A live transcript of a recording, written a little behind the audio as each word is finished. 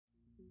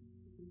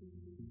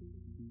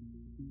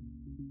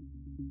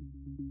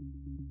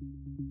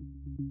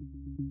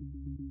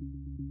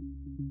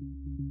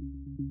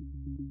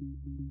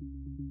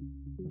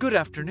Good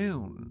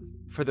afternoon.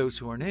 For those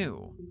who are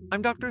new,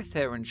 I'm Dr.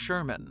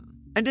 TheeSherm,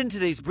 and in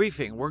today's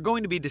briefing we're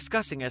going to be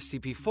discussing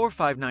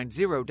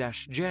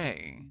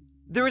SCP-4590-J.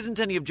 There isn't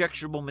any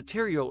objectionable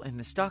material in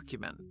this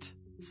document,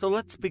 so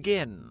let's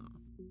begin.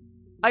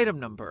 Item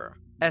number: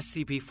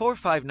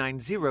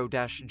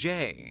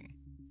 SCP-4590-J.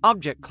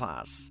 Object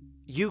Class: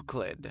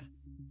 Euclid.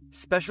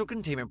 Special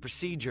Containment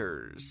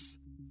Procedures: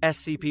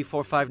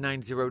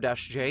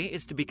 SCP-4590-J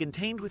is to be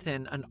contained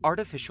within an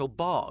artificial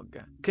bog,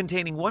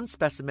 containing one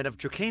specimen of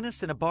Dracaena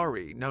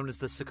cinnabari, known as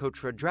the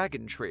Socotra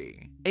dragon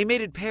tree, a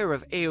mated pair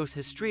of Eos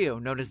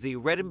histrio, known as the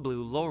red and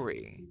blue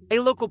lori, a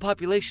local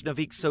population of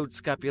Ixode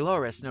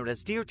scapularis, known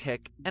as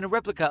Djoric, and a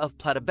replica of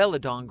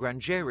Platybelodon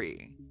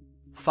grangeri.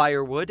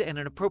 Firewood and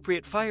an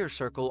appropriate fire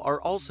circle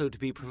are also to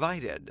be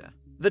provided.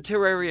 The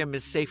terrarium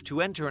is safe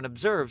to enter and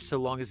observe so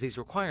long as these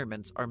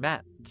requirements are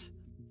met.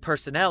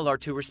 Personnel are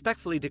to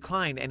respectfully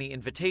decline any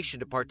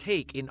invitation to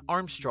partake in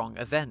Armstrong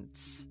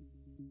events.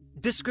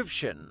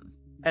 Description: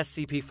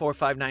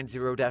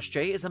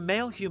 SCP-4590-J is a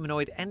male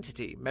humanoid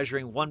entity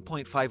measuring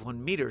 1.51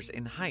 meters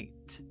in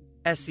height.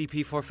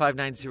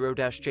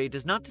 SCP-4590-J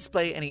does not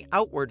display any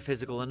outward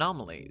physical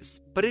anomalies,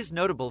 but is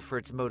notable for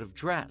its mode of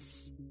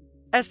dress.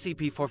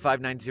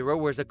 SCP-4590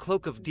 wears a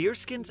cloak of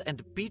deerskins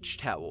and beach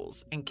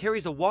towels and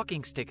carries a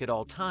walking stick at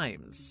all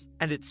times,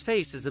 and its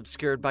face is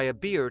obscured by a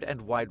beard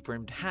and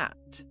wide-brimmed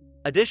hat.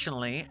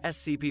 Additionally,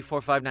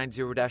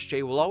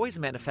 SCP-4590-J will always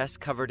manifest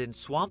covered in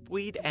swamp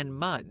weed and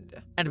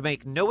mud, and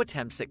make no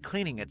attempts at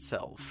cleaning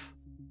itself.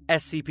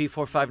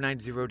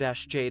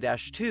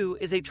 SCP-4590-J-2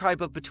 is a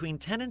tribe of between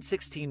 10 and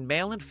 16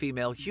 male and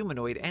female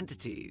humanoid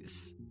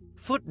entities.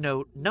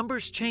 Footnote: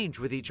 numbers change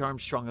with each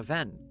Armstrong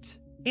event.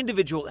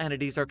 Individual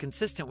entities are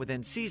consistent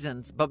within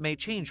seasons, but may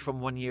change from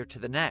one year to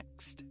the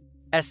next.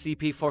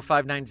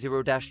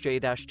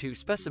 SCP-4590-J-2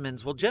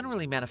 specimens will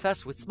generally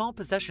manifest with small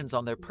possessions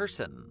on their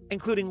person,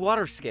 including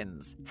water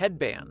skins,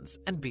 headbands,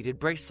 and beaded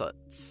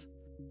bracelets.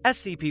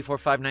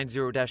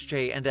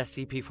 SCP-4590-J and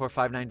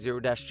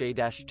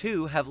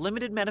SCP-4590-J-2 have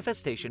limited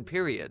manifestation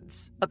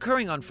periods,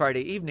 occurring on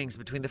Friday evenings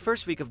between the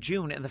first week of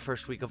June and the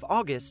first week of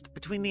August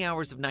between the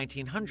hours of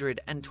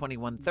 1900 and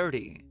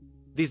 2130.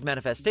 These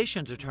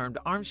manifestations are termed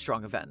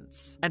Armstrong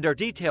events, and are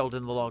detailed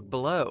in the log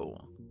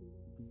below.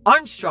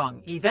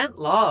 Armstrong Event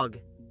Log,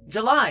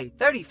 July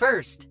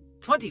 31st,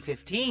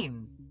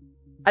 2015.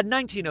 At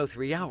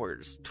 1903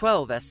 hours,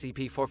 12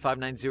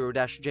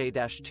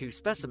 SCP-4590-J-2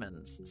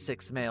 specimens,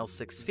 6 male,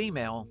 6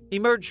 female,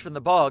 emerged from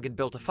the bog and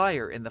built a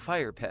fire in the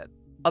fire pit.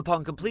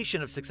 Upon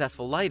completion of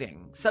successful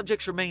lighting,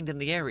 subjects remained in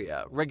the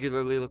area,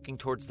 regularly looking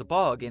towards the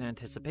bog in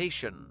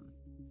anticipation.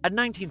 At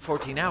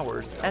 1914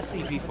 hours,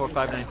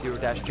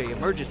 SCP-4590-J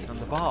emerges from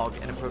the bog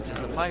and approaches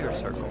the fire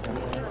circle.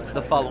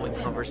 The following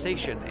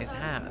conversation is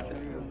had.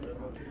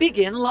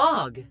 Begin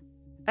log.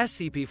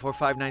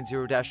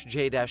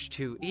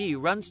 SCP-4590-J-2E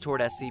runs toward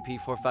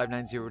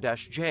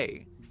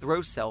SCP-4590-J,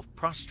 throws self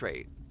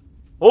prostrate.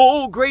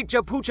 Oh, great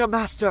Japucha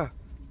Master!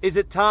 Is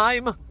it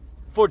time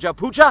for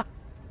Japucha?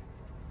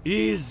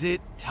 Is it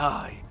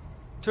time?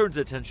 Turns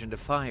attention to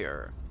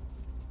fire.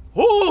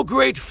 Oh,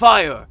 great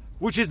fire,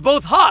 which is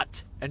both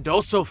hot and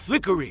also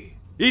flickery.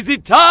 Is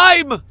it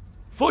time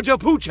for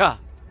Japucha?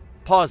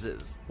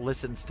 Pauses,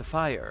 listens to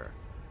fire.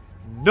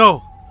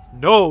 No,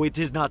 it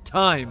is not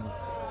time.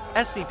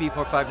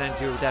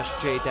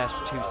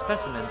 SCP-4590-J-2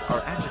 specimens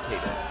are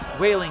agitated,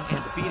 wailing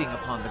and beating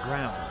upon the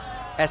ground.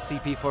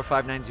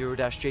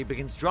 SCP-4590-J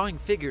begins drawing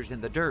figures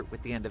in the dirt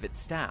with the end of its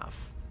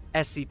staff.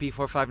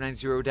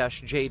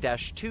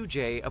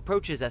 SCP-4590-J-2J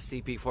approaches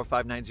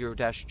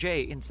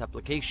SCP-4590-J in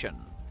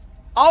supplication.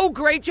 Oh,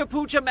 great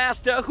Japucha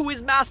Master, who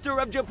is Master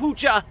of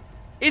Japucha!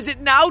 Is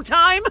it now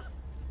time?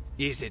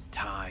 Is it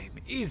time?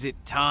 Is it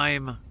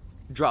time?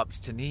 Drops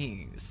to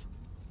knees.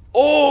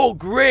 Oh,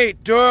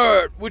 great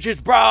dirt, which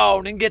is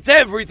brown and gets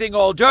everything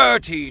all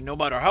dirty, no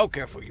matter how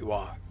careful you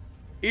are.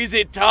 Is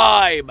it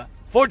time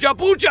for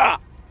Japucha?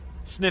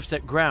 Sniffs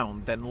at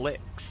ground, then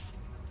licks.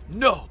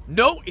 No,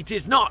 it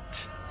is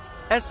not.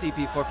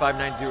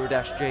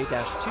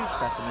 SCP-4590-J-2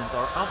 specimens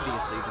are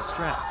obviously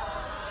distressed.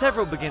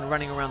 Several begin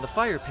running around the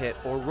fire pit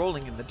or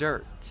rolling in the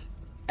dirt.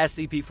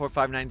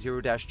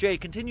 SCP-4590-J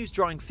continues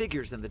drawing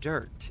figures in the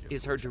dirt,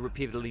 is heard to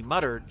repeatedly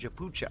mutter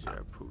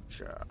Japucha.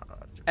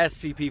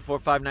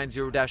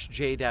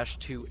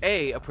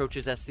 SCP-4590-J-2A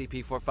approaches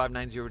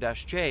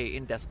SCP-4590-J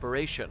in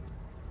desperation.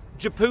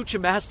 Japucha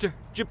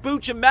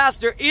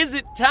Master, is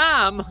it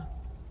time?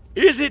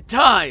 Is it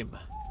time?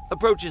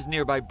 Approaches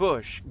nearby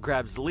bush,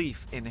 grabs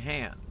leaf in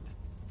hand.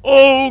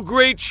 Oh,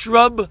 great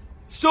shrub,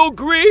 so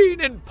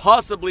green and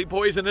possibly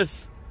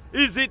poisonous.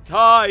 Is it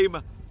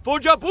time for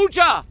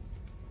Japucha?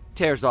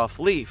 Tears off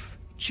leaf,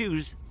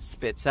 chews,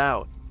 spits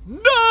out.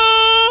 No!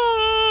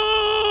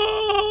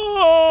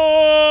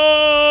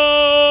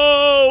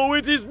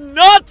 It is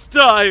not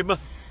time!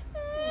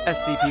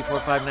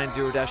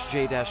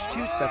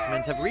 SCP-4590-J-2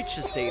 specimens have reached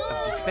a state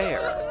of despair.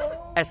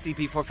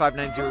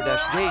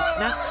 SCP-4590-J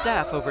snaps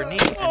staff over knee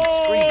and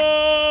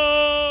screams.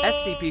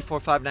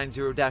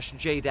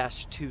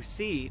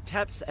 SCP-4590-J-2C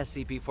taps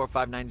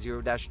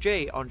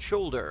SCP-4590-J on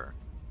shoulder.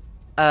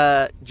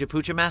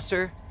 Japucha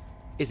Master?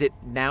 Is it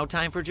now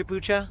time for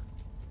Japucha?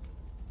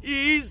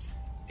 Is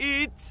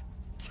it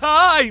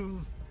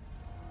time?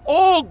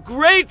 Oh,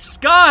 great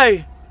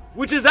sky!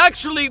 Which is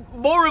actually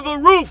more of a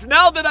roof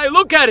now that I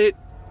look at it!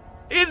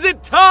 Is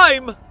it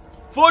time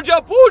for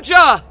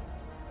Japucha?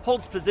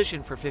 Holds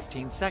position for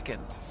 15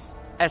 seconds.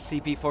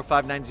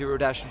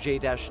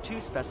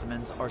 SCP-4590-J-2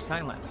 specimens are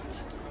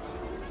silent.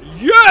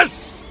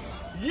 Yes!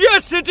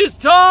 Yes, it is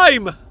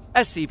time!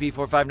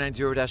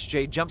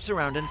 SCP-4590-J jumps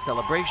around in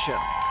celebration.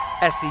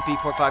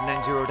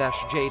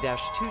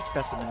 SCP-4590-J-2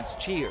 specimens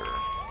cheer.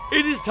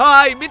 It is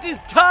time! It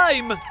is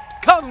time!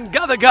 Come,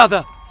 gather,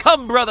 gather!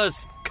 Come,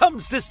 brothers! Come,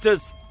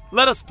 sisters!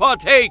 Let us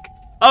partake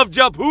of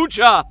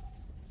Japucha!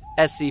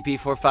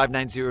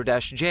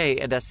 SCP-4590-J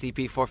and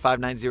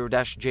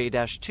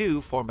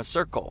SCP-4590-J-2 form a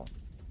circle.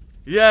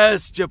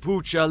 Yes,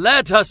 Japucha,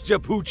 let us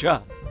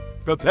Japucha!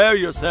 Prepare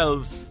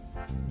yourselves.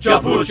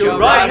 Japucha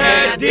right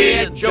hand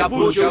in,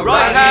 Japucha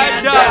right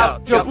hand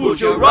out,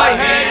 Japucha right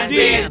hand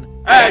in,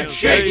 and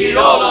shake it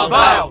all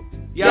about.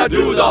 You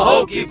do the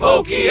hokey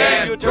pokey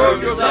and you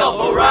turn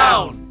yourself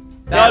around.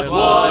 That's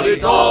what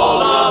it's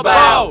all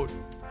about.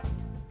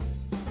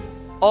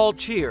 All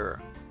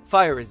cheer.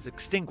 Fire is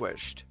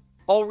extinguished.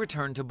 All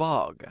return to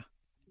bog.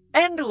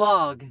 End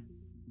log.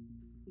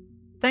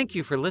 Thank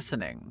you for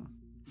listening.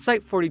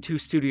 Site 42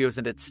 Studios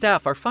and its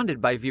staff are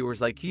funded by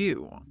viewers like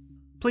you.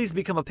 Please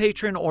become a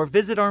patron or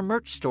visit our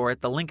merch store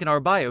at the link in our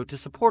bio to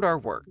support our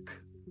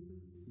work.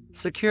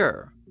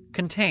 Secure,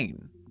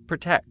 contain,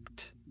 protect.